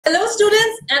Hello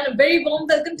students and a very warm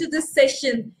welcome to this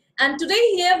session. And today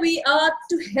here we are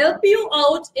to help you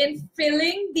out in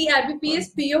filling the IBPS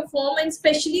PO form and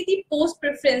especially the post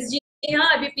preference. जी यहाँ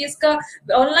IBPS का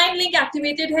online link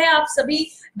activated है। आप सभी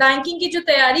banking की जो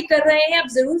तैयारी कर रहे हैं आप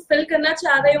जरूर फिल करना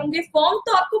चाह रहे होंगे फॉर्म।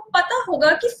 तो आपको पता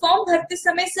होगा कि फॉर्म भरते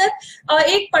समय सर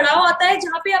एक पड़ाव आता है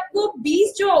जहाँ पे आपको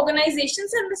 20 जो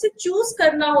ऑर्गेनाइजेशन है उनमें से चूज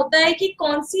करना होता है कि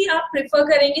कौन सी आप प्रेफर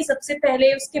करेंगे सबसे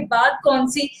पहले, उसके बाद कौन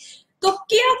सी। तो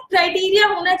क्या क्राइटेरिया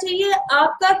होना चाहिए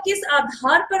आपका, किस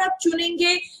आधार पर आप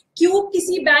चुनेंगे, क्यों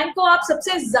किसी बैंक को आप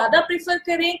सबसे ज्यादा प्रेफर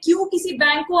करें, क्यों किसी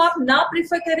बैंक को आप ना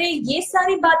प्रेफर करें, ये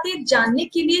सारी बातें जानने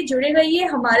के लिए जुड़े रहिए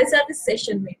हमारे साथ इस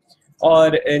सेशन में।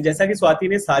 और जैसा कि स्वाति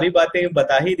ने सारी बातें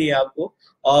बता ही दी आपको,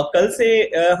 और कल से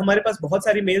हमारे पास बहुत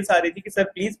सारी मेल्स आ रही थी कि सर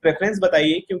प्लीज प्रेफरेंस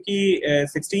बताइए, क्योंकि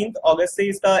 16 अगस्त से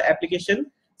इसका एप्लीकेशन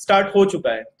स्टार्ट हो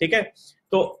चुका है। ठीक है,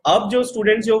 तो अब जो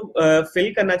स्टूडेंट्स जो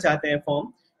फिल करना चाहते हैं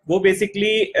फॉर्म, वो बेसिकली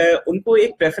उनको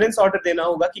एक प्रेफरेंस ऑर्डर देना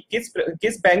होगा कि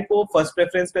किस बैंक को फर्स्ट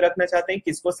प्रेफरेंस पे रखना चाहते हैं,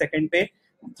 किसको सेकंड पे,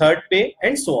 थर्ड पे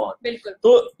एंड सो ऑन।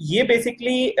 तो ये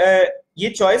बेसिकली ये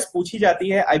चॉइस पूछी जाती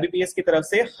है आईबीपीएस की तरफ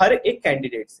से हर एक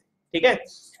कैंडिडेट से। ठीक है,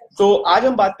 तो आज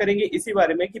हम बात करेंगे इसी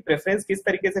बारे में कि प्रेफरेंस किस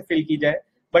तरीके से फिल की जाए।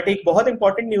 बट एक बहुत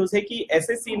इंपॉर्टेंट न्यूज है कि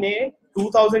एसएससी ने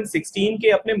 2016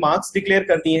 के अपने मार्क्स डिक्लेयर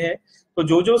कर दिए हैं। तो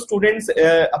जो स्टूडेंट्स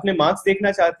अपने मार्क्स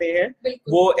देखना चाहते हैं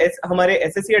वो हमारे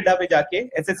एसएससी अड्डा पे जाके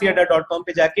sscadda.com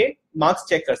पे जाके मार्क्स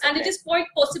चेक कर सकते हैं। And it is quite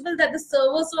possible that the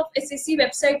servers of SSC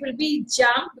website will be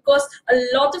jammed because a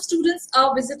lot of students are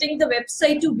visiting the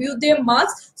website to view their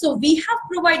marks. So we have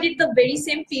provided the very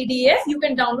same PDF. You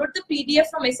can download the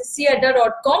PDF from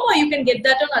sscadda.com or you can get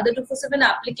that on Adda247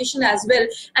 application as well,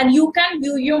 and you can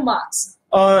view your marks.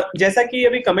 जैसा कि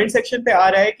अभी comment section पे आ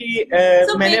रहा है कि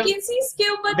मैंने vacancies के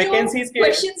ऊपर जो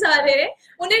क्वेश्चंस आ रहे हैं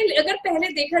उन्हें अगर पहले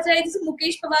देखा जाए, जैसे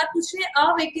मुकेश पवार पूछ रहे हैं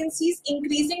आर वैकेंसीज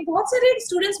इंक्रीजिंग। बहुत सारे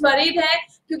स्टूडेंट्स वरीड हैं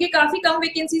क्योंकि काफी कम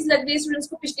वैकेंसीज लग रही है स्टूडेंट्स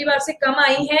को, पिछली बार से कम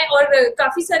आई हैं और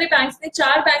काफी सारे बैंक्स ने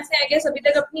 4 बैंक्स ने आई गेस अभी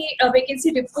तक अपनी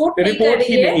वैकेंसी रिपोर्ट नहीं कर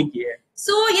रही है।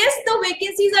 So yes, the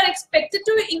vacancies are expected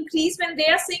to increase. When they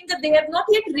are saying that they have not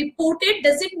yet reported,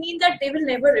 does it mean that they will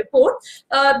never report?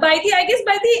 By the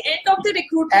end of the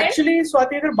recruitment. Actually,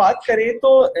 Swati अगर बात करें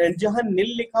तो जहाँ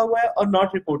नील लिखा हुआ है और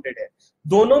not reported है,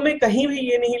 दोनों में कहीं भी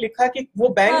ये नहीं लिखा कि वो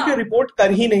बैंक रिपोर्ट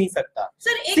कर ही नहीं सकता।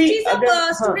 सर एक चीज आप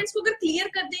स्टूडेंट्स को अगर क्लियर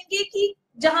कर देंगे कि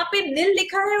जहाँ पे नील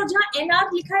लिखा है और जहाँ एनआर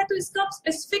लिखा है तो इसका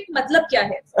स्पेसिफिक मतलब क्या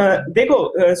है?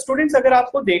 देखो स्टूडेंट्स, अगर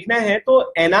आपको देखना है तो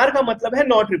एनआर का मतलब है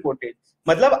नॉट रिपोर्टेड।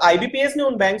 मतलब आईबीपीएस ने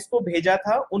उन बैंक्स को भेजा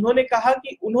था, उन्होंने कहा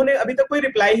कि उन्होंने अभी तक कोई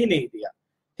रिप्लाई ही नहीं दिया।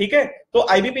 ठीक है, तो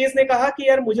आईबीपीएस ने कहा कि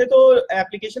यार मुझे तो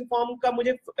एप्लीकेशन फॉर्म का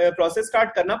मुझे प्रोसेस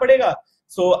स्टार्ट करना पड़ेगा,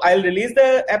 सो आई विल रिलीज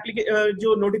द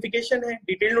जो नोटिफिकेशन है,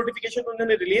 डिटेल नोटिफिकेशन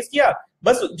उन्होंने रिलीज किया।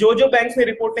 बस जो बैंक्स ने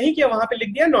रिपोर्ट नहीं किया वहां पे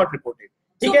लिख दिया not reported.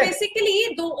 So basically,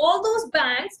 all those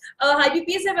banks,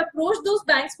 IBPS have approached those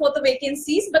banks for the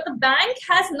vacancies, but the bank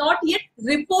has not yet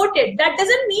reported. That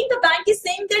doesn't mean the bank is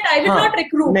saying that I will not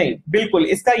recruit. नहीं, बिल्कुल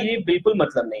इसका ये बिल्कुल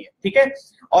मतलब नहीं है। ठीक है,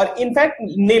 और इनफैक्ट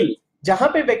नील, जहां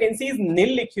पे वैकेंसीज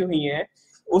नील लिखी हुई हैं,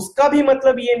 उसका भी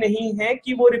मतलब ये नहीं है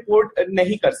कि वो रिपोर्ट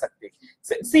नहीं कर सकते।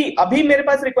 सी अभी मेरे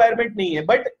पास रिक्वायरमेंट नहीं है,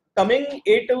 बट कमिंग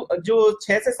जो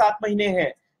 6 से 7 महीने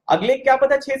हैं, अगले क्या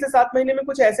पता 6 से 7 महीने में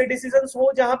कुछ ऐसे डिसीजंस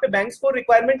हो जहां पे बैंक्स को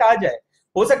रिक्वायरमेंट आ जाए।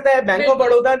 हो सकता है बैंक ऑफ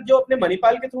बड़ौदा जो अपने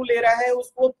मणिपाल के थ्रू ले रहा है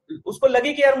उसको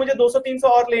लगे कि यार मुझे 200-300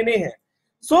 और लेने हैं,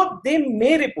 सो दे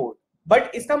मे रिपोर्ट।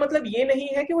 बट इसका मतलब ये नहीं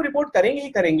है कि वो रिपोर्ट करेंगे ही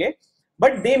करेंगे,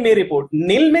 बट दे मे रिपोर्ट।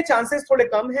 नील में चांसेस थोड़े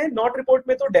कम है, नॉट रिपोर्ट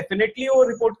में तो डेफिनेटली वो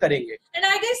रिपोर्ट करेंगे। And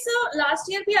I guess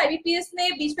last year भी आईबीपीएस ने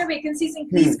बीच में वैकेंसीज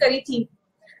इंक्रीज करी थी।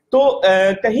 तो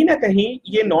कहीं ना कहीं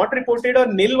ये नॉट रिपोर्टेड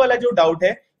और नील वाला जो डाउट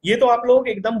है ये तो आप लोग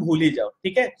एकदम भूल ही जाओ।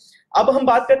 ठीक है, अब हम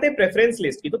बात करते हैं प्रेफरेंस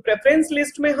लिस्ट की। तो प्रेफरेंस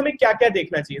लिस्ट में हमें क्या क्या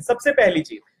देखना चाहिए? सबसे पहली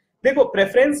चीज देखो,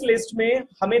 प्रेफरेंस लिस्ट में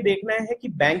हमें देखना है कि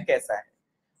बैंक कैसा है।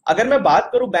 अगर मैं बात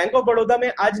करूं बैंक ऑफ बड़ौदा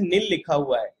में आज नील लिखा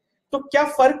हुआ है, तो क्या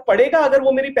फर्क पड़ेगा अगर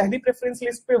वो मेरी पहली प्रेफरेंस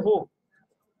लिस्ट पे हो?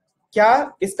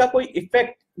 क्या इसका कोई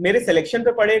इफेक्ट मेरे सिलेक्शन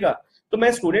पे पड़ेगा? तो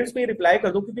मैं स्टूडेंट्स को ये रिप्लाई कर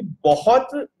दूं, क्योंकि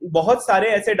बहुत सारे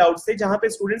ऐसे डाउट्स थे जहां पे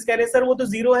स्टूडेंट्स कह रहे हैं सर वो तो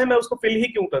 0 है, मैं उसको फिल ही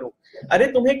क्यों करूं? अरे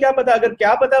तुम्हें क्या पता, अगर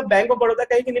क्या पता बैंक ऑफ बड़ौदा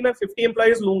कहे कि नहीं मैं 50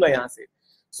 एम्प्लॉइज लूंगा यहाँ से,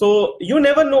 सो यू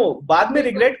नेवर नो। बाद में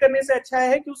रिग्रेट करने से अच्छा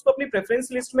है कि उसको अपनी प्रेफरेंस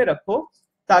लिस्ट में रखो,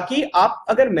 ताकि आप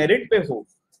अगर मेरिट पे हो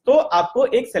तो आपको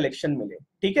एक सिलेक्शन मिले।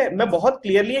 ठीक है, मैं बहुत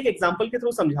क्लियरली एक एग्जाम्पल के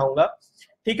थ्रू समझाऊंगा।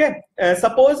 ठीक है,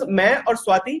 सपोज मैं और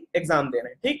स्वाति एग्जाम दे रहे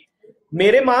हैं। ठीक,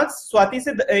 मेरे मार्क्स स्वाति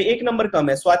से 1 नंबर कम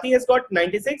है, Swati has got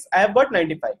 96, I have got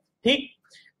 95। ठीक,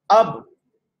 अब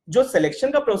जो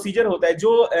सिलेक्शन का प्रोसीजर होता है,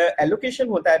 जो एलोकेशन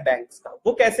होता है बैंक्स का,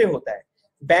 वो कैसे होता है?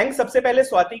 बैंक सबसे पहले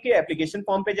स्वाति के एप्लीकेशन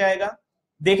फॉर्म पे जाएगा,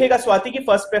 देखेगा स्वाति की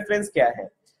फर्स्ट प्रेफरेंस क्या है।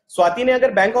 स्वाति ने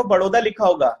अगर बैंक ऑफ बड़ौदा लिखा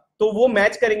होगा तो वो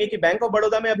मैच करेंगे कि बैंक ऑफ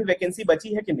बड़ौदा में अभी वैकेंसी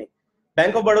बची है कि नहीं।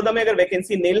 बैंक ऑफ बड़ौदा में अगर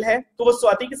वैकेंसी नील है तो वो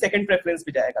स्वाति की सेकंड प्रेफरेंस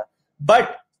पे जाएगा।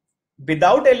 But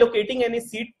without allocating any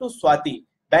seat to Swati,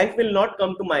 bank will not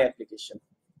come to my application.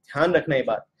 ध्यान रखना ये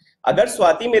बात। अगर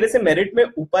स्वाति मेरे से मेरिट में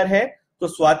ऊपर है तो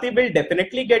Swati will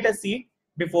definitely get a seat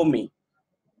before me.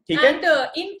 And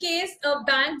in case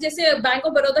bank, जैसे बैंक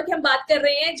ऑफ बड़ौदा की हम बात कर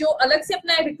रहे हैं, जो अलग से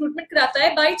अपना रिक्रूटमेंट कराता है,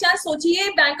 बाई चांस सोचिए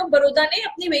बैंक ऑफ बड़ौदा ने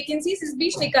अपनी वैकेंसी इस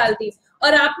बीच निकाल दी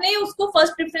और आपने उसको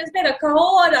फर्स्ट प्रेफरेंस में रखा हो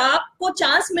और आपको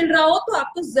चांस मिल रहा हो, तो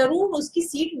आपको जरूर उसकी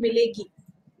सीट मिलेगी।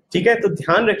 ठीक है, तो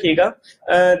ध्यान रखिएगा।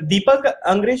 दीपक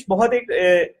अंग्रेज बहुत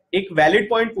एक वैलिड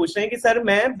पॉइंट पूछ रहे हैं कि सर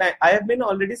मैं I have been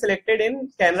already selected in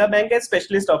Canara bank as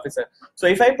specialist officer, so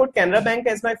if I put Canara bank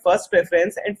as my first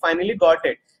preference and finally got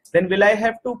it, then will I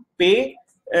have to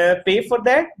pay for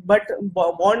that but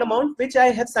bond amount which I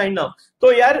have signed now।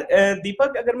 तो यार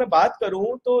दीपक, अगर मैं बात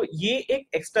करूं तो ये एक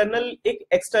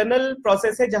external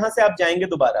process है जहां से आप जाएंगे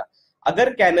दोबारा। अगर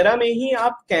कैनरा में ही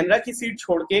आप कैनरा की सीट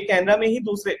छोड़ के कैनरा में ही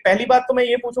दूसरे, पहली बात तो मैं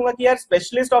ये पूछूंगा कि यार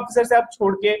स्पेशलिस्ट ऑफिसर से आप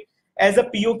छोड़ के एज अ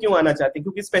पीओ क्यों आना चाहते हैं,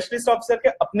 क्योंकि स्पेशलिस्ट ऑफिसर के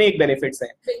अपने एक बेनिफिट्स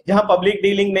हैं जहां पब्लिक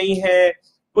डीलिंग नहीं है,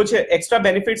 कुछ एक्स्ट्रा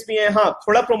बेनिफिट्स भी हैं। हाँ,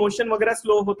 थोड़ा प्रमोशन वगैरह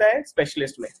स्लो होता है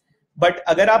स्पेशलिस्ट में, बट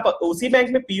अगर आप उसी बैंक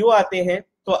में पीओ आते हैं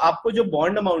तो आपको जो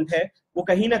बॉन्ड अमाउंट है वो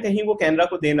कहीं ना कहीं वो कैनरा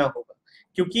को देना होगा,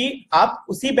 क्योंकि आप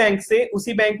उसी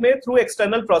बैंक में थ्रू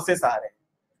एक्सटर्नल प्रोसेस आ रहे हैं।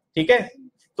 ठीक है,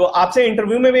 तो आपसे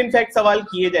इंटरव्यू में भी इनफैक्ट सवाल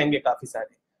किए जाएंगे काफी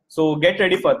सारे, so get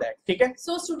ready for that। ठीक है,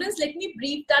 so students, let me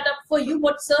brief that up for you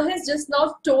what sir has just now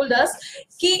told us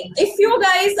कि if you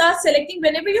guys are selecting,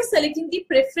 whenever you're selecting the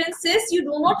preferences, you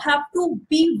do not have to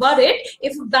be worried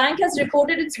if bank has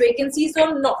reported its vacancies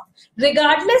or not.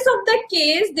 Regardless of the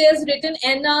case, there's written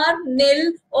NR, nil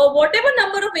or whatever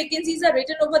number of vacancies are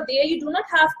written over there, you do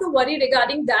not have to worry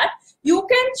regarding that. You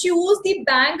can choose the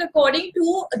bank according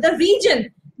to the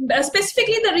region,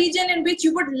 specifically the region in which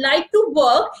you would like to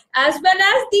work, as well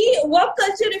as the work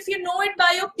culture if you know it by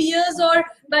your peers or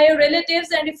by your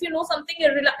relatives, and if you know something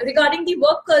regarding the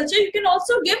work culture, you can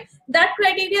also give that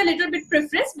criteria a little bit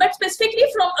preference, but specifically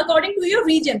from according to your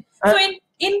region. So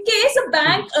in case a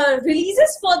bank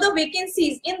releases further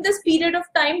vacancies in this period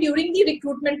of time during the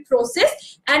recruitment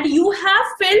process and you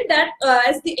have filled that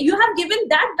you have given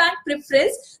that bank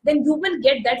preference, then you will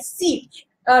get that seat.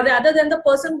 Rather than the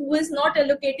person who is not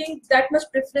allocating that much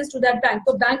preference to that bank.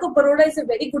 So Bank of Baroda is a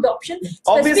very good option,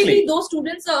 specifically those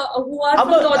students who are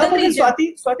from northern region.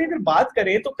 Swati अगर बात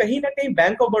करें तो कहीं ना कहीं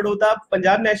bank of Baroda,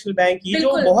 Punjab national bank, ये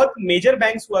जो बहुत मेजर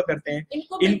बैंक्स हुआ करते हैं,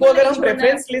 इनको अगर हम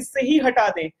प्रेफरेंस लिस्ट से ही हटा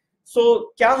दें,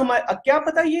 सो क्या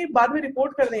पता ये बाद में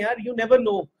रिपोर्ट कर दें यार, यू नेवर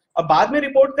नो। अब बाद में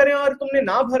रिपोर्ट करें और तुमने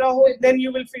ना भरा हो, then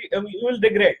you will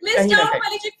regret। Miss down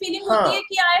वाली जो फीलिंग होती है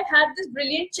कि I had this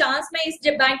brilliant chance, मैं इस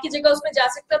बैंक की जगह उसमें जा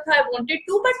सकता था, I wanted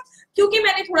to, but क्योंकि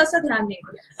मैंने थोड़ा सा ध्यान नहीं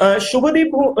दिया।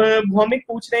 शुभदीप भौमिक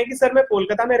पूछ रहे हैं कि सर मैं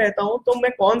कोलकाता में रहता हूँ तो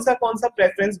मैं कौन सा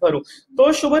प्रेफरेंस भरूं।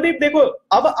 तो शुभदीप देखो,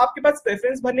 अब आपके पास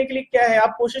प्रेफरेंस भरने के लिए क्या है,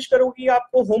 आप कोशिश करो कि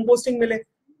आपको होम पोस्टिंग मिले।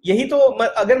 यही तो,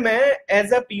 अगर मैं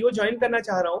एज अ पीओ ज्वाइन करना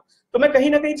चाह रहा हूँ तो मैं कहीं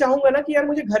ना कहीं चाहूंगा ना कि यार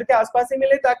मुझे घर के आसपास ही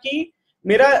मिले, ताकि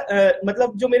मेरा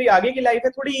मतलब जो मेरी आगे की लाइफ है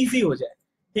थोड़ी इजी हो जाए।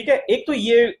 ठीक है, एक तो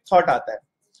ये थॉट आता है।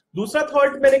 दूसरा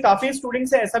थॉट मैंने काफी स्टूडेंट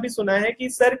से ऐसा भी सुना है कि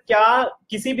सर क्या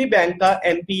किसी भी बैंक का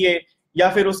एनपीए या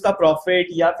फिर उसका प्रॉफिट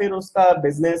या फिर उसका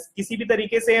बिजनेस किसी भी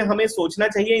तरीके से हमें सोचना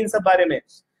चाहिए इन सब बारे में।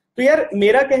 तो यार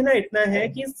मेरा कहना इतना है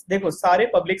कि देखो, सारे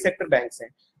पब्लिक सेक्टर बैंक्स हैं,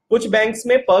 कुछ बैंक्स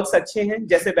में पर्क्स अच्छे हैं,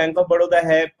 जैसे बैंक ऑफ बड़ौदा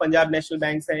है, पंजाब नेशनल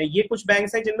बैंक्स हैं, ये कुछ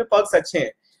बैंक्स हैं जिनमें पर्क्स अच्छे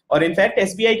हैं, और इनफैक्ट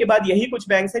एसबीआई के बाद यही कुछ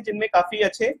बैंक्स हैं जिनमें काफी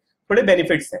अच्छे थोड़े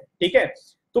बेनिफिट्स हैं। ठीक है,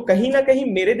 तो कहीं ना कहीं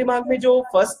मेरे दिमाग में जो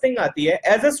फर्स्ट थिंग आती है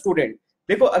एज अ स्टूडेंट,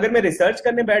 देखो अगर मैं रिसर्च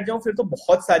करने बैठ जाऊं फिर तो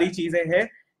बहुत सारी चीजें हैं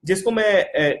जिसको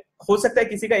मैं हो सकता है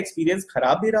किसी का एक्सपीरियंस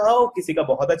खराब भी रहा हो, किसी का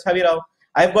बहुत अच्छा भी रहा हो।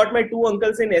 I have got my 2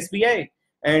 uncles in SBI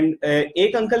and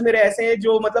एक अंकल मेरे ऐसे हैं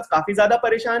जो मतलब काफी ज्यादा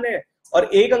परेशान है, और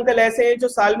एक अंकल ऐसे हैं जो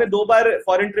साल में 2 बार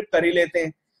फॉरेन ट्रिप कर ही लेते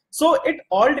हैं। So it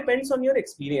all depends on your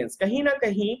experience. कहीं ना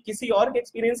कहीं किसी और के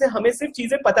एक्सपीरियंस से हमें सिर्फ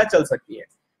चीजें पता चल सकती है,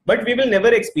 but we will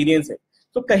never experience it.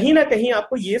 तो कहीं ना कहीं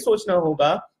आपको ये सोचना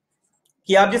होगा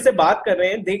कि आप जिससे बात कर रहे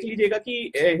हैं देख लीजिएगा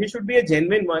कि he should be a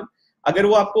genuine one. अगर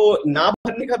वो आपको ना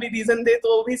भरने का भी रीजन दे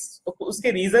तो भी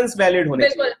उसके रीजंस वैलिड होने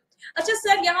चाहिए। अच्छा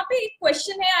सर, यहाँ पे एक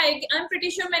क्वेश्चन है, आई एम प्रीटी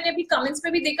श्योर मैंने अभी कमेंट्स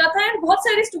में भी देखा था एंड बहुत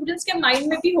सारे स्टूडेंट्स के माइंड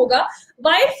में भी होगा,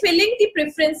 व्हाइल फिलिंग द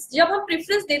प्रेफरेंस, जब हम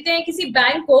प्रेफरेंस देते हैं किसी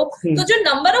बैंक को तो जो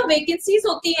नंबर ऑफ वैकेंसीज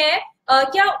होती हैं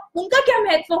क्या उनका क्या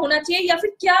महत्व होना चाहिए, या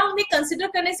फिर क्या उन्हें कंसिडर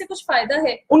करने से कुछ फायदा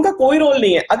है? उनका कोई रोल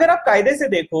नहीं है। अगर आप कायदे से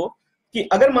देखो कि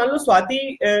अगर मान लो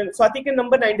स्वाति के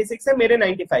नंबर 96 है, मेरे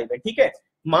 95 है, ठीक है,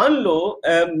 मान लो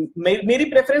मेरी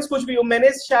प्रेफरेंस कुछ भी हो, मैंने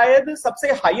शायद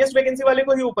सबसे हाईएस्ट वैकेंसी वाले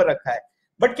को ही ऊपर रखा है,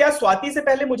 बट क्या स्वाति से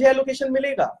पहले मुझे एलोकेशन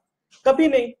मिलेगा? कभी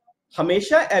नहीं।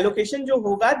 हमेशा एलोकेशन जो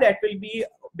होगा that will be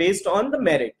based on the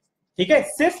merit, ठीक है,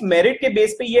 सिर्फ मेरिट के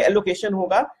बेस पे ये एलोकेशन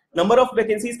होगा, नंबर ऑफ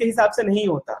वैकेंसीज के हिसाब से नहीं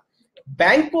होता।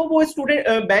 बैंक को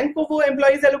वो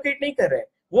एम्प्लॉइज एलोकेट नहीं कर रहे,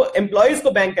 वो एम्प्लॉइज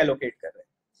को बैंक एलोकेट कर रहे हैं।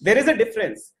 There is a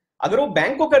difference. अगर वो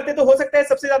बैंक को करते तो हो सकता है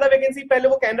सबसे ज्यादा वैकेंसी पहले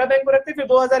वो कैनरा बैंक को रखते, फिर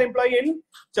 2000 एम्प्लॉय इन,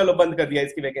 चलो बंद कर दिया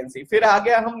इसकी वैकेंसी, फिर आ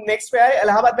गया हम नेक्स्ट पे आए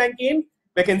इलाहाबाद बैंक इन,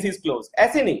 वैकेंसीज क्लोज,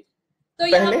 ऐसे नहीं। तो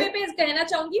यहाँ पे मैं कहना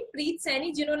चाहूंगी प्रीत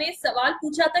सैनी जिन्होंने सवाल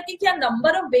पूछा था कि क्या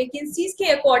नंबर ऑफ वैकेंसीज के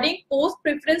अकॉर्डिंग पोस्ट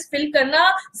प्रेफरेंस फिल करना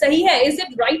सही है, is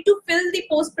it right to fill the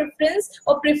post preference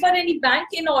और prefer any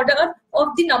bank in order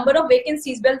of the number of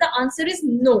vacancies? Well, the answer is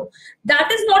no.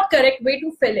 That is not correct way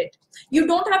to fill it. You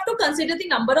don't have to consider the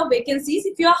number of vacancies.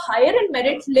 If you are higher in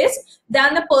merit list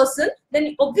than a person,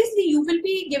 then obviously you will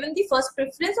be given the first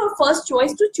preference or first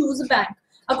choice to choose a bank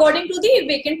according to the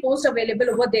vacant post available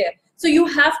over there. So you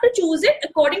have to choose it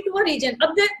according to a region.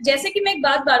 अब जैसे कि मैं एक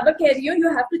बात बार बार कह रही हूँ,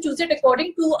 you have to choose it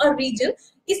according to a region.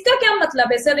 इसका क्या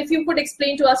मतलब है sir? If you could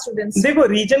explain to our students. देखो,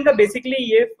 रीजन का बेसिकली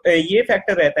ये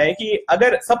फैक्टर रहता है कि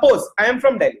अगर suppose I am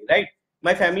from Delhi, right,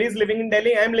 my family is living in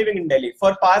Delhi, I am living in Delhi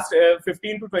for past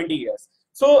 15 to 20 years.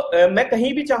 सो मैं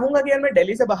कहीं भी चाहूंगा कि यार मैं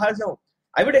दिल्ली से बाहर जाऊं,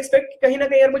 आई वुड एक्सपेक्ट कहीं ना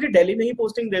कहीं यार मुझे दिल्ली में ही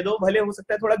पोस्टिंग दे दो, भले हो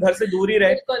सकता है थोड़ा घर से दूर ही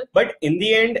रहे, बट इन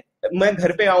दी एंड मैं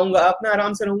घर पे आऊंगा, अपना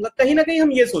आराम से रहूंगा, कहीं ना कहीं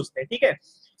हम ये सोचते हैं, ठीक है।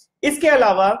 इसके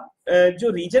अलावा जो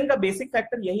रीजन का बेसिक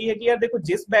फैक्टर यही है कि यार देखो,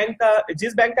 जिस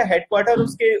बैंक का हेडक्वार्टर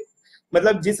उसके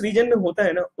मतलब जिस रीजन में होता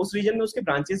है ना, उस रीजन में उसके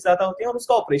ब्रांचेस ज्यादा होते हैं और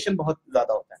उसका ऑपरेशन बहुत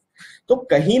ज्यादा होता है। तो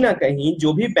कहीं ना कहीं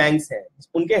जो भी बैंक्स हैं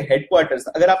उनके हेडक्वार्टर्स,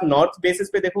 अगर आप नॉर्थ बेसिस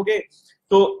पे देखोगे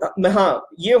तो हाँ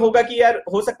ये होगा कि यार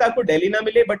हो सकता है आपको दिल्ली ना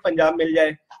मिले बट पंजाब मिल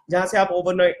जाए, जहां से आप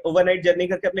ओवरनाइट जर्नी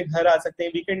करके अपने घर आ सकते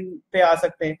हैं, वीकेंड पे आ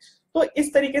सकते हैं। तो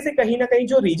इस तरीके से कहीं ना कहीं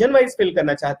जो रीजन वाइज फिल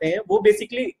करना चाहते हैं वो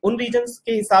बेसिकली उन रीजन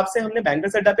के हिसाब से हमने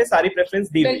बैंकर्स अड्डा पे सारी प्रेफरेंस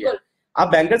दी हुई है। आप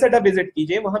बैंकर्स अड्डा विजिट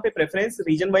कीजिए, वहां पे प्रेफरेंस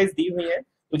रीजन वाइज दी हुई है,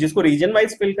 तो जिसको रीजन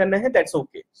वाइज फिल करना है दैट्स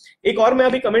ओके। एक और मैं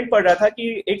अभी कमेंट पढ़ रहा था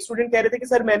कि एक स्टूडेंट कह रहे थे कि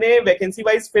सर मैंने वैकेंसी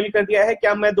वाइज फिल कर दिया है,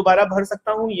 क्या मैं दोबारा भर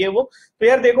सकता हूँ ये वो? तो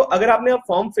यार देखो, अगर आपने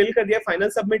फॉर्म फिल कर दिया, फाइनल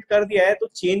सबमिट कर दिया है, तो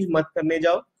चेंज मत करने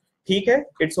जाओ, ठीक है,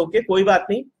 इट्स ओके, कोई बात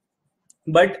नहीं।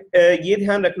 बट ये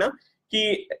ध्यान रखना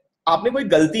कि आपने कोई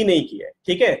गलती नहीं की है,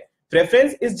 ठीक है।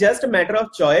 Preference is just matter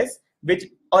of choice विच,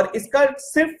 और इसका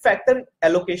सिर्फ फैक्टर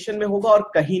एलोकेशन में होगा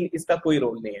और कहीं इसका कोई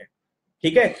रोल नहीं है,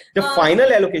 ठीक है। जब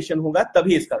फाइनल एलोकेशन होगा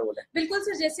तभी इसका रोल है। बिल्कुल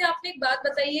सर, जैसे आपने एक बात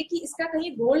बताई है कि इसका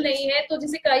कहीं रोल नहीं है, तो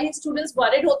जैसे कई स्टूडेंट्स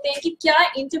वॉरिड होते हैं कि क्या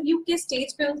इंटरव्यू के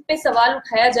स्टेज पे उन पे सवाल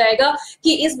उठाया जाएगा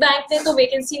कि इस बैंक ने तो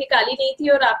वैकेंसी निकाली नहीं थी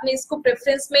और आपने इसको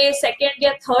प्रेफरेंस में सेकंड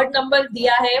या थर्ड नंबर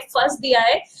दिया है, फर्स्ट दिया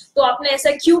है, तो आपने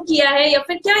ऐसा क्यों किया है, या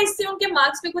फिर क्या इससे उनके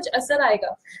मार्क्स पे कुछ असर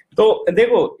आएगा? तो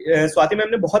देखो स्वाति मैम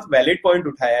ने बहुत वैलिड पॉइंट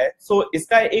उठाया है, सो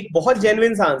इसका एक बहुत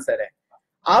जेन्युइन सा आंसर है।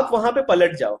 आप वहां पे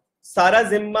पलट जाओ, सारा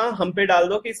जिम्मा हम पे डाल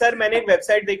दो कि सर मैंने एक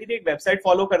वेबसाइट देखी थी, एक वेबसाइट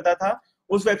फॉलो करता था,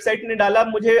 उस वेबसाइट ने डाला,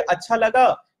 मुझे अच्छा लगा,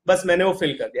 बस मैंने वो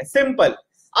फिल कर दिया, सिंपल।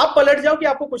 आप पलट जाओ कि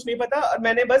आपको कुछ नहीं पता और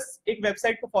मैंने बस एक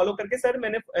वेबसाइट को फॉलो करके सर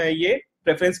मैंने ये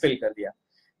प्रेफरेंस फिल कर दिया।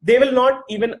 They will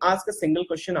not even ask a single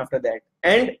question after that,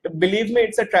 and believe me,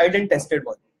 it's a tried and tested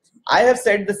one. I have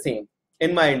said the same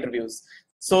in my interviews.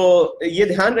 So ये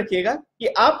ध्यान रखिएगा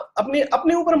कि आप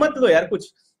अपने ऊपर मत लो यार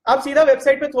कुछ, आप सीधा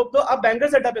वेबसाइट पे थोप दो, आप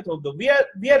बैंकर्स अड्डा पे थोप दो, we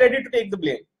are ready to take the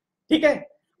blame, ठीक है।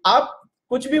 आप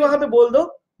कुछ भी वहां पे बोल दो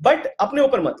बट अपने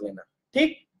ऊपर मत लेना,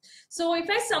 ठीक। So if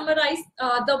I summarize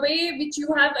the way which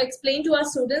you have explained to our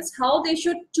students how they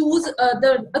should choose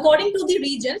according to the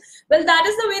region, well, that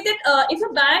is the way that if a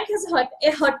bank has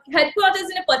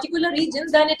headquarters in a particular region,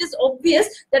 then it is obvious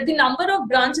that the number of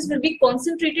branches will be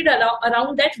concentrated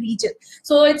around that region.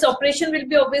 So its operation will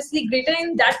be obviously greater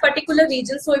in that particular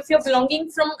region. So if you're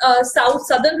belonging from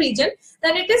southern region,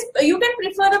 then you can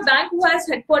prefer a bank who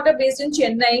has headquarters based in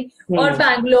Chennai or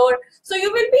Bangalore. So you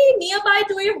will be nearby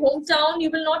to your hometown. You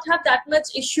will not have that much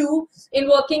issue in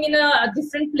working in a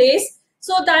different place.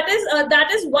 So that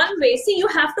is one way. See, you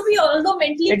have to be although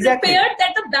mentally prepared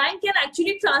that the bank can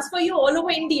actually transfer you all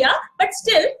over India, but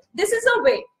still this is a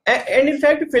way. And in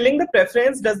fact, filling the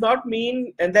preference does not mean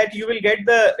that you will get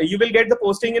the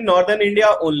posting in northern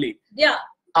India only. Yeah.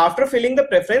 After filling the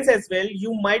preference as well,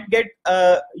 you might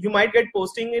get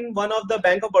posting in one of the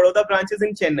Bank of Baroda branches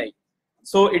in Chennai.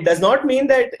 So it does not mean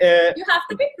that you have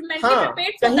to be mentally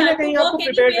prepared for that to work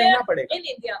anywhere in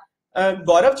India.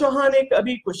 गौरव चौहान एक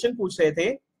अभी question पूछ रहे थे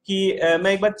कि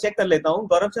मैं एक बार check कर लेता हूँ।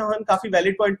 गौरव चौहान काफी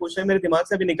वैलिड पॉइंट पूछ रहे हैं, मेरे दिमाग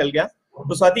से अभी निकल गया।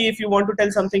 तो Swati, if you want to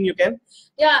tell something, you can.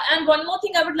 Yeah, and one more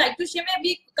thing I would like to share. मैं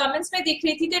अभी comments में देख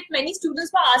रही थी that many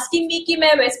students were asking me कि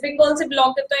मैं वेस्ट बंगाल से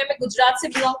belong करता हूँ या मैं गुजरात से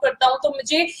belong करता हूँ, तो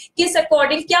मुझे किस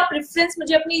according क्या preference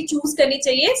मुझे अपनी choose करनी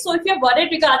चाहिए. So if you are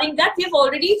worried regarding that, we have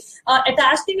already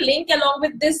attached the link along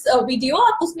with this video.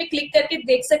 आप उसमें click करके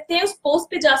देख सकते हैं, उस post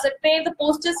पे जा सकते हैं. The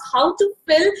post is how to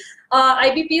fill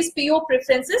IBPS PO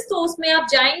preferences. तो उसमें आप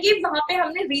जाएंगे, वहां पे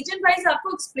हमने region wise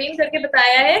आपको explain करके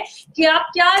बताया है कि आप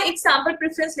क्या एक sample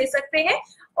preference ले सकते हैं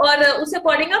और उस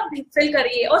अकॉर्डिंग आप फिल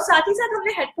करिए. और साथ ही साथ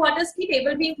हमने हेडक्वार्टर्स की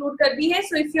टेबल भी इंक्लूड कर दी है.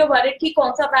 So if you are worried कि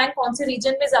कौन सा बैंक कौन से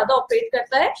रीजन में ज्यादा ऑपरेट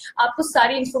करता है, आपको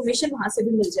सारी इंफॉर्मेशन वहां से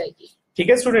भी मिल जाएगी. ठीक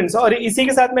है स्टूडेंट्स, और इसी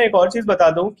के साथ मैं एक और चीज बता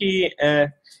दूं कि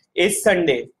इस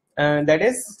Sunday that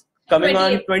is coming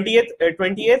on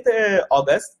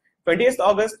 20th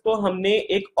अगस्त को हमने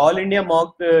एक ऑल इंडिया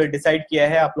मॉक डिसाइड किया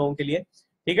है आप लोगों के लिए.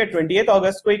 ठीक है, 20th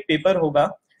अगस्त को एक पेपर होगा.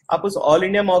 आप उस ऑल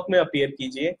इंडिया मॉक में अपीयर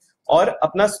कीजिए और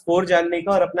अपना स्कोर जानने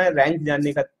का और अपना रैंक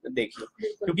जानने का देखिए,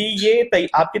 क्योंकि ये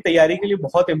आपकी तैयारी के लिए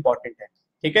बहुत इंपॉर्टेंट है.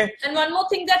 ठीक है. And one more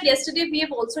thing that yesterday we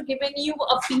have also given you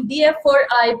a PDF for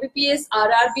IBPS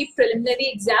RRB preliminary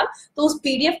exam. तो उस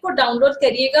PDF को डाउनलोड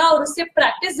करिएगा और उससे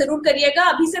प्रैक्टिस जरूर करिएगा.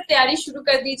 अभी से तैयारी शुरू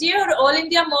कर दीजिए और ऑल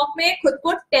इंडिया मॉक में खुद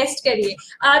को टेस्ट करिए.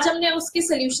 आज हमने उसके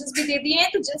सॉल्यूशंस भी दे दिए हैं,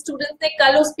 तो जिन स्टूडेंट्स ने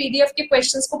कल उस PDF के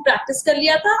क्वेश्चंस को प्रैक्टिस कर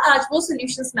लिया था, आज वो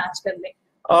सॉल्यूशंस मैच कर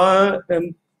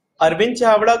लें. अरविंद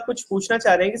चावड़ा कुछ पूछना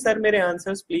चाह रहे हैं कि सर मेरे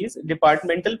answers please.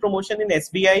 Departmental promotion in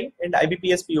SBI and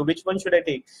IBPS PO, which one should I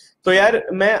take? तो यार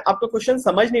मैं आपका क्वेश्चन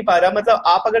समझ नहीं पा रहा. मतलब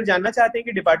आप अगर जानना चाहते हैं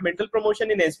कि डिपार्टमेंटल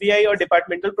प्रमोशन इन एसबीआई और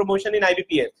डिपार्टमेंटल प्रमोशन इन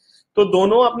आईबीपीएस, तो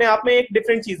दोनों अपने आप में एक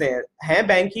डिफरेंट चीजें हैं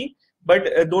बैंक ही,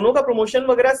 बट दोनों का प्रमोशन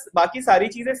वगैरह बाकी सारी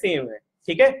चीजें सेम है.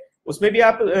 ठीक है, उसमें भी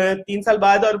आप 3 साल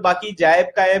बाद और बाकी जायब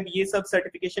कायब ये सब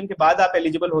सर्टिफिकेशन के बाद आप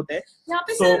एलिजिबल होते हैं. यहाँ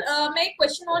पे सर मैं एक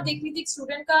क्वेश्चन और देख रही थी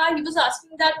स्टूडेंट का. He was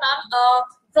asking that ma'am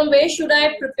from where should I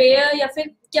prepare, या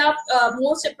फिर क्या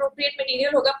मोस्ट एप्रोप्रिएट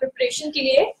मटेरियल होगा प्रिपरेशन के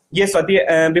लिए. ये Swati,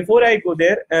 before I go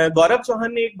there, गौरव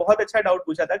चौहान ने एक बहुत अच्छा डाउट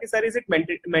पूछा था कि sir is it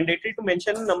mandatory to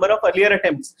mention number of earlier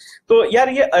attempts. तो यार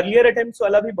ये अर्लियर अटेम्प्ट्स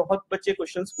वाला भी बहुत बच्चे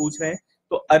क्वेश्चंस पूछ रहे हैं.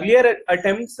 तो अर्लियर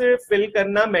अटेम्प्ट्स फिल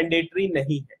करना मैंडेटरी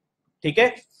नहीं है. ठीक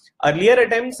है, अर्लियर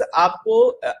अटेम्प्ट्स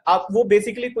आप वो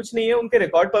बेसिकली कुछ नहीं है, उनके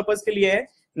रिकॉर्ड पर्पस के लिए है.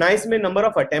 ना इसमें नंबर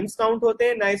ऑफ अटेम्प्ट्स काउंट होते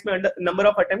हैं, ना इसमें नंबर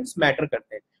ऑफ अटेम्प्ट्स मैटर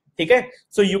करते हैं. ठीक है,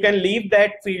 so you can leave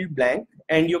that field blank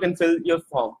and you can fill your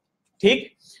form. ठीक,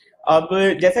 अब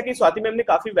जैसा कि स्वाति मैम ने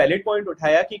काफी वैलिड पॉइंट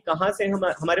उठाया कि कहाँ से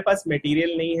हमारे पास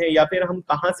मटेरियल नहीं है या फिर हम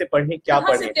कहाँ से पढ़ें, क्या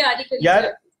पढ़ें.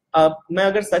 यार मैं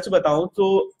अगर सच बताऊं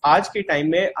तो आज के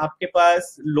टाइम में आपके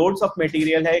पास लोड्स ऑफ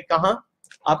मटेरियल है. कहाँ?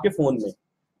 आपके फोन में.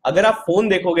 अगर आप फोन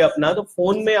देखोगे अपना, तो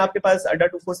फोन में आपके पास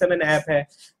Adda247 ऐप है,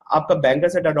 आपका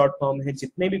bankersadda.com है,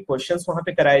 जितने भी क्वेश्चंस वहां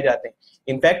पे कराए जाते हैं.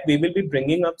 In fact we will be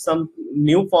bringing up some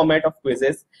new format of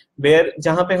quizzes where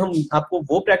जहां पे हम आपको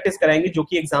वो प्रैक्टिस कराएंगे जो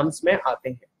कि एग्जाम्स में आते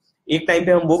हैं. एक टाइम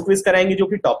पे हम वो क्विज कराएंगे जो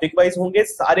कि टॉपिक वाइज होंगे,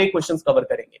 सारे क्वेश्चंस कवर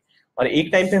करेंगे. और एक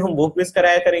टाइम पे हम वो क्विज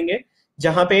कराया करेंगे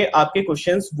जहां पे आपके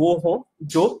क्वेश्चंस वो हो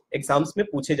जो एग्जाम्स में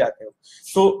पूछे जाते हो.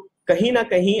 तो कहीं ना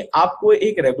कहीं आपको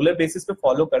एक रेगुलर बेसिस पे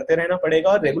फॉलो करते रहना पड़ेगा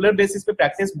और रेगुलर बेसिस पे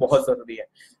प्रैक्टिस बहुत जरूरी है.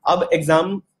 अब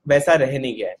एग्जाम वैसा रह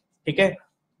नहीं गया है. ठीक है,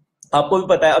 आपको भी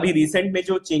पता है अभी रिसेंट में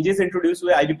जो चेंजेस इंट्रोड्यूस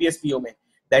हुए आईबीपीएस पीओ में,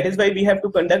 that is why we have to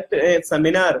conduct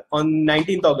seminar on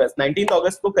 19th August. 19th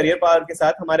अगस्त को करियर पावर के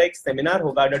साथ हमारा एक सेमिनार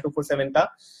होगा Adda247 का.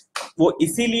 वो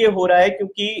इसीलिए हो रहा है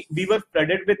क्योंकि we were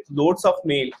flooded with loads of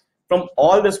male from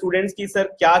all the students की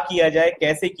सर क्या किया जाए,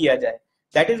 कैसे किया जाए.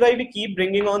 That is why we keep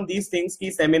bringing on these things कि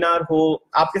सेमिनार हो,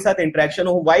 आपके साथ इंटरेक्शन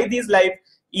हो. Why these live?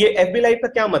 ये FB लाइव का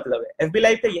क्या मतलब है? FB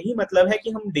लाइव का यही मतलब है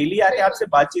कि हम डेली आके आपसे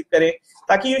बातचीत करें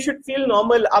ताकि यू शुड फील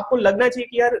नॉर्मल. आपको लगना चाहिए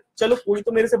कि यार चलो कोई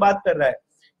तो मेरे से बात कर रहा है.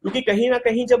 क्योंकि कहीं ना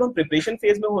कहीं जब हम प्रिपरेशन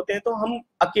फेज में होते हैं तो हम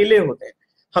अकेले होते हैं,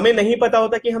 हमें नहीं पता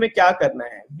होता कि हमें क्या करना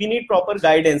है. We need proper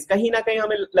guidance. कहीं ना कहीं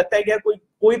हमें लगता है कि यार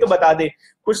कोई तो बता दे,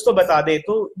 कुछ तो बता दे.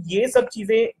 तो ये सब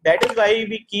चीजें, that is why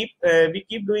we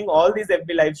keep doing all these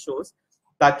FB live shows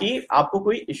ताकि आपको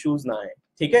कोई इश्यूज ना आए.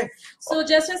 ठीक है, so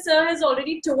just as sir has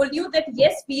already told you that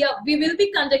yes we will be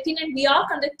conducting and we are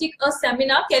conducting a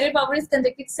seminar. Career Power is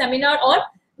conducting seminar on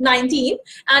 19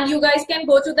 and you guys can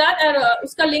go to that और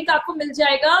उसका link आपको मिल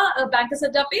जाएगा bankers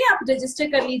अड्डा पे. आप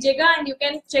register कर लीजिएगा and you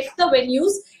can check the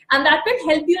venues and that will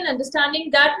help you in understanding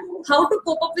that how to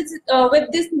cope up with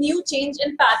this new change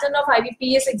in pattern of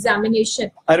IBPS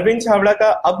examination. Arvind Chhawra का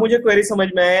अब मुझे क्वेरी समझ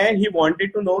में आया है. ही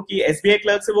वांटेड टू नो कि SBI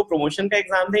clerk से वो प्रमोशन का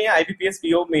एग्जाम है या आईबीपीएस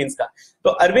पीओ मेंस का. तो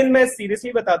अरविंद मैं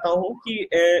सीरियसली बताता हूँ कि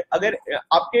अगर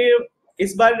आपके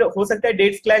इस बार हो सकता है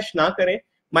डेट्स क्लैश ना करें.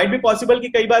 माइट बी पॉसिबल कि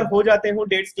कई बार हो जाते हो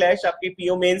डेट्स क्लैश आपके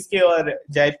पीओ मेंस के और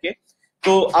जैब के.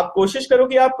 तो आप कोशिश करो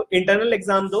कि आप इंटरनल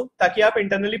एग्जाम दो ताकि आप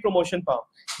इंटरनली प्रमोशन पाओ।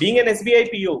 बीइंग एन एसबीआई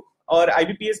पीओ और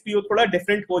आईबीपीएस पीओ थोड़ा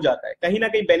डिफरेंट हो जाता है कहीं ना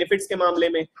कहीं बेनिफिट्स के मामले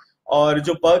में और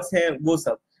जो पर्क्स हैं वो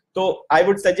सब। तो आई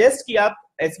वुड सजेस्ट कि आप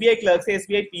एसबीआई क्लर्क से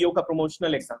एसबीआई पीओ का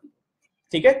प्रमोशनल एग्जाम दो,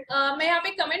 ठीक है। मैं यहाँ पे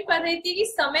कमेंट पढ़ रही थी कि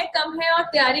समय कम है और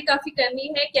तैयारी काफी करनी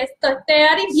है,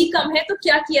 तैयारी भी कम है तो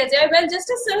क्या किया जाए? Well,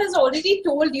 just sir has already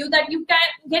told you that you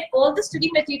can get all the study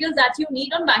material that you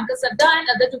need on Bankers Adda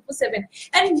and Adda247,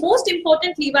 and most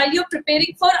importantly while you're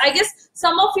preparing for, I guess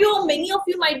some of you or many of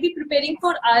you might be preparing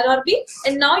for RRB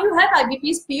and now you have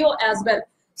IBPS PO as well.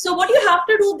 So what you have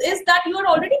to do is that you are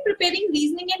already preparing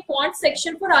reasoning and quant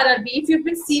section for RRB. If you've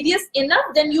been serious enough,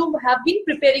 then you have been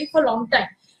preparing for a long time.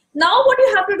 Now what you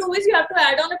have to do is you have to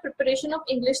add on a preparation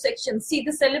of English section. See,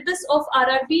 the syllabus of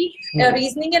RRB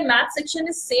reasoning and math section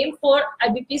is same for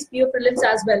IBPS PO prelims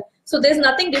as well. So there's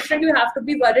nothing different you have to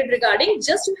be worried regarding.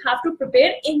 Just you have to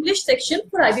prepare English section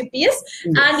for IBPS.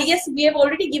 And yes, we have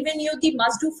already given you the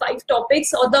must do 5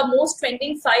 topics or the most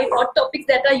trending 5 hot topics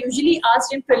that are usually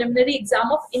asked in preliminary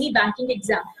exam of any banking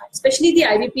exam, especially the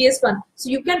IBPS one. So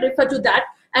you can refer to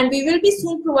that, and we will be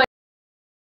soon providing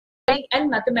and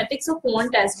mathematics or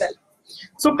quant as well.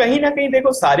 So कहीं ना कहीं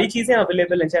देखो सारी चीजें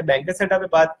available हैं, चाहे bankers अड्डा पे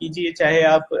बात कीजिए चाहे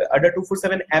आप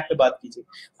Adda247 ऐप पे बात कीजिए,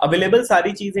 अवेलेबल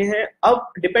सारी चीजें हैं।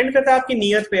 अब डिपेंड करता है आपकी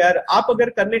नियत पे यार, आप अगर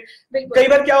करने, कई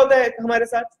बार क्या होता है हमारे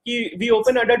साथ कि we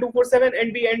open Adda247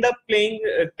 and we and up playing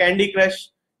candy crush,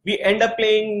 we end up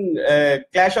playing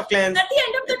Clash of Clans. At the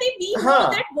end of the day, we know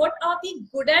that what are we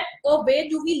good at or where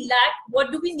do we lack,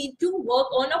 what do we need to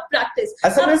work on or practice.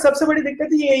 असल में सबसे बड़ी दिक्कत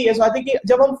ही यही है स्वाति कि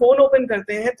जब हम फोन ओपन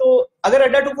करते हैं तो अगर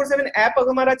Adda247 ऐप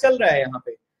हमारा चल रहा है यहाँ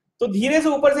पे तो धीरे से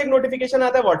ऊपर से एक नोटिफिकेशन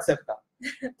आता है व्हाट्सएप का।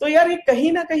 तो यार ये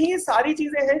कहीं ना कहीं ये सारी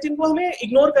चीजें हैं जिनको हमें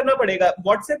इग्नोर करना पड़ेगा।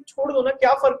 व्हाट्सएप छोड़ दो ना,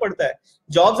 क्या फर्क पड़ता है,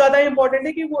 जॉब ज्यादा इंपॉर्टेंट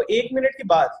है कि वो 1 मिनट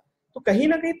के बाद। तो कहीं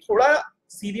ना कहीं थोड़ा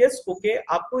सीरियस होके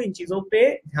आपको इन चीजों पे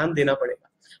ध्यान देना पड़ेगा,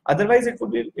 otherwise it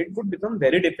would become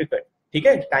very difficult. ठीक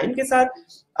है, टाइम के साथ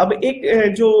अब एक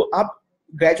जो आप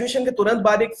ग्रेजुएशन के तुरंत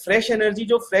बाद एक फ्रेश एनर्जी,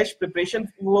 जो फ्रेश प्रिपरेशन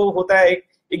वो होता है,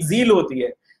 एक ज़ील होती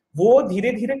है, वो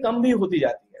धीरे धीरे कम भी होती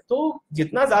जाती है। तो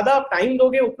जितना ज्यादा आप टाइम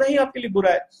दोगे उतना ही आपके लिए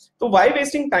बुरा है। तो वाई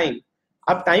वेस्टिंग टाइम?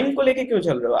 आप टाइम को लेके क्यों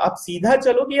चल रहे हो? आप सीधा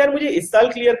चलो कि यार मुझे इस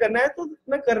साल क्लियर करना है तो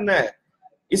इतना करना है,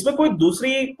 इसमें कोई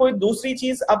दूसरी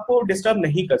चीज आपको डिस्टर्ब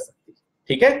नहीं कर सकती।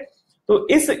 ठीक है, तो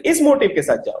इस मोटिव के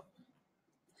साथ जाओ।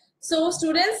 So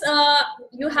students,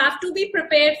 you have to be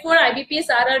prepared for IBPS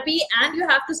RRB and you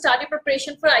have to start your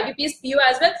preparation for IBPS PO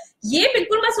as well. ये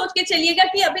बिल्कुल मत सोच के चलिएगा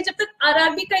कि अभी जब तक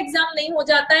RRB का एग्जाम नहीं हो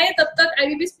जाता है तब तक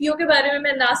IBPS PO के बारे में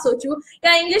मैं ना सोचूं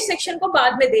या इंग्लिश सेक्शन को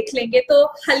बाद में देख लेंगे। तो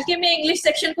हल्के में इंग्लिश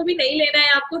सेक्शन को भी नहीं लेना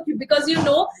है आपको, बिकॉज यू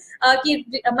नो कि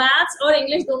मैथ्स और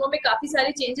इंग्लिश दोनों में काफी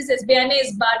सारे चेंजेस एसबीआई ने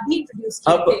इस बार भी इंट्रोड्यूस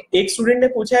किए थे। अब एक स्टूडेंट ने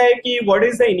पूछा है कि what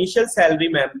is the initial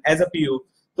salary ma'am as a PO.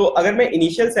 तो अगर मैं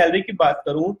इनिशियल सैलरी की बात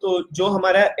करूं तो जो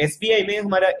हमारा एसबीआई में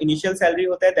हमारा इनिशियल सैलरी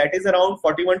होता है दैट इज अराउंड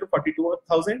 41 to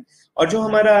 42,000, और जो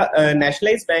हमारा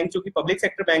नेशनलाइज्ड बैंक जो कि पब्लिक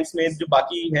सेक्टर बैंक्स में जो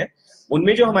बाकी है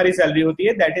उनमें जो हमारी सैलरी होती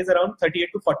है दैट इज अराउंड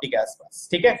 38 to 40 के आसपास।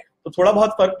 ठीक है, तो थोड़ा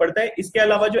बहुत फर्क पड़ता है। इसके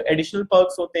अलावा जो एडिशनल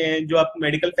पर्क्स होते हैं, जो आप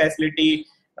मेडिकल फैसिलिटी,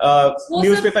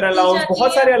 न्यूज़पेपर अलाउंस,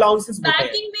 बहुत सारे अलाउंसेस होते हैं।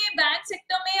 बैंकिंग में, बैंक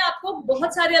सेक्टर में आपको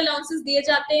बहुत सारे अलाउंसेस दिए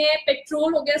जाते हैं।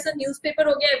 पेट्रोल हो गया सर, न्यूज़पेपर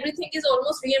हो गया, everything is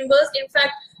almost रीइंबर्स्ड।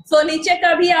 In fact furniture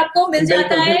का भी आपको मिल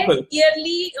जाता है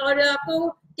ईयरली, और आपको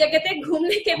क्या कहते हैं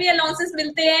घूमने के भी अलाउंसेस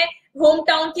मिलते हैं, होम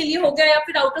टाउन के लिए हो गया या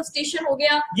फिर आउट ऑफ स्टेशन हो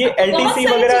गया। ये एलटीसी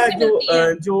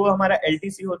वगैरह जो हमारा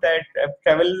एलटीसी होता है,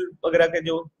 ट्रेवल वगैरह के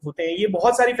जो होते हैं, ये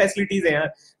बहुत सारी फैसिलिटीज हैं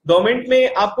यार। गवर्नमेंट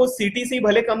में आपको सीटीसी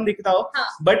भले कम दिखता हो,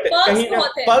 बट कहीं ना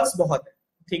पर्क्स बहुत है।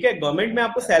 ठीक है, गवर्नमेंट में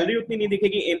आपको सैलरी उतनी नहीं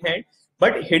दिखेगी in hand,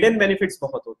 but hidden benefits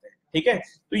बहुत होते हैं। ठीक है,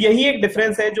 तो यही एक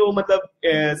डिफरेंस है जो मतलब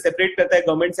सेपरेट करता है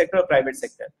गवर्नमेंट सेक्टर और प्राइवेट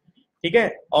सेक्टर। ठीक है,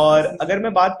 और अगर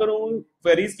मैं बात करूं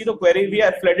क्वेरीज की, तो query we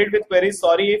are flooded with queries.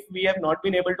 Sorry if we have not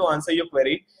been able to answer your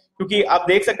query, क्योंकि आप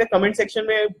देख सकते हैं कमेंट सेक्शन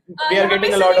में we are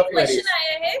getting a lot of queries. Question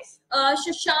आया है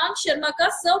शशांक शर्मा का,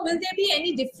 sir will there be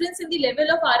any difference in the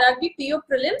level of RRB PO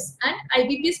prelims and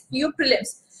IBPS PO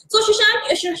prelims? So Shashank,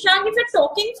 if you're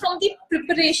talking from the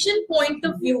preparation point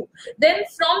of view, then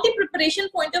from the preparation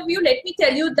point of view, let me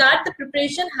tell you that the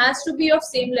preparation has to be of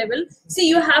same level. See,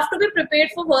 you have to be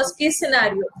prepared for worst case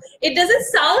scenario. It doesn't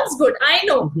sound good, I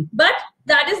know, but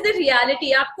that is the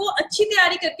reality. आपको अच्छी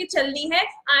तैयारी करके चलनी है।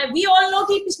 We all know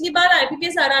कि पिछली बार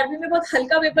IBPS RRB में बहुत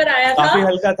हल्का पेपर आया था, काफी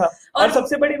हल्का था। और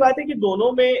सबसे बड़ी बात है कि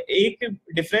दोनों में एक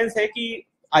डिफरेंस है कि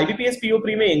IBPS PO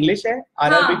प्री में इंग्लिश है,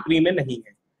 RRB प्री में नहीं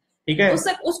है। ठीक है,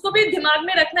 उसको भी दिमाग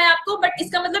में रखना है आपको। बट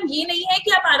इसका मतलब ये नहीं है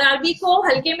कि आप आरआरबी को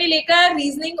हल्के में लेकर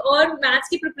रीजनिंग और मैथ्स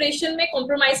की प्रिपरेशन में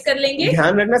कॉम्प्रोमाइज कर लेंगे।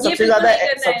 ध्यान रखना सबसे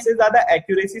ज्यादा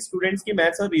एक्यूरेसी स्टूडेंट्स की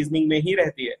मैथ्स और रीजनिंग में ही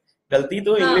रहती है, गलती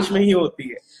तो इंग्लिश में ही होती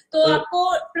है। तो आपको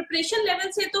प्रिपरेशन लेवल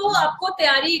से तो आपको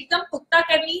तैयारी एकदम पुख्ता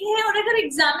करनी है। और अगर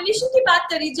एग्जामिनेशन की बात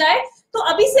करी जाए तो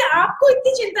अभी से आपको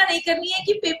इतनी चिंता नहीं करनी है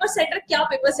कि पेपर सेटर क्या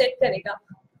पेपर सेट करेगा।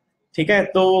 ठीक है,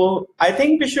 तो I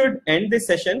think we should and this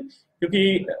session,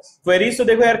 क्योंकि क्वेरीज तो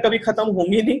देखो यार कभी खत्म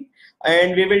होंगी नहीं,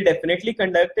 and we will definitely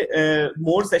conduct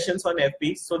more sessions on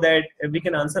FP so that we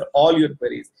can answer all your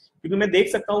queries, क्योंकि मैं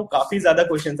देख सकता हूँ काफी ज्यादा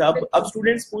क्वेश्चंस है। अब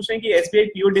स्टूडेंट्स पूछ रहे हैं कि एसबीआई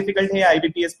पीओ डिफिकल्ट है या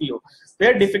आईबीपीएस पीओ, तो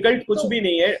यार डिफिकल्ट कुछ भी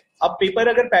नहीं है। अब पेपर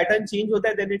अगर पैटर्न चेंज होता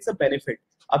है देन इट्स अ बेनिफिट।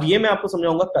 अब ये मैं आपको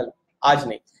समझाऊंगा कल, आज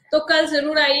नहीं। तो कल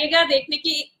जरूर आइएगा देखने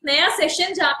की एक नया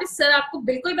सेशन जहाँ पे सर आपको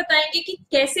बिल्कुल बताएंगे कि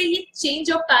कैसे ये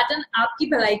चेंज ऑफ पैटर्न आपकी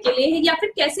भलाई के लिए है या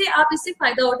फिर कैसे आप इससे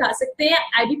फायदा उठा सकते हैं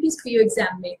आईबीपीएस पीओ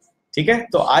एग्जाम में। ठीक है,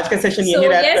 तो आज का सेशन यही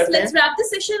रैप करते हैं। Let's wrap this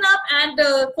session up, and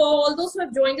for all those who have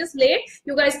joined us late,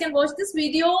 you guys can watch this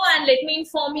video and let me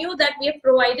inform you that we have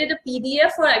provided a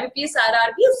PDF for IBPS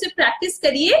RRB. उससे practice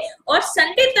करिए और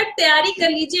Sunday तक तैयारी कर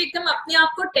लीजिए एकदम अपने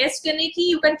आप को टेस्ट करने की।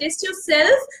 You can test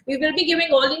yourself. We will be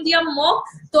giving all India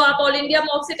mock, तो आप all India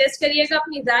mock से टेस्ट करिएगा,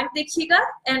 अपनी रैंक देखिएगा।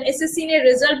 एंड SSC ने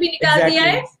रिजल्ट भी निकाल दिया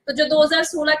है, तो जो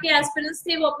 2016 के एस्पिरेंट्स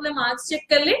थे वो अपने मार्क्स चेक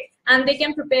कर ले and they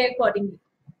can prepare accordingly.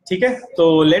 ठीक है, तो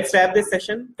let's wrap this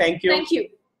session. Thank you.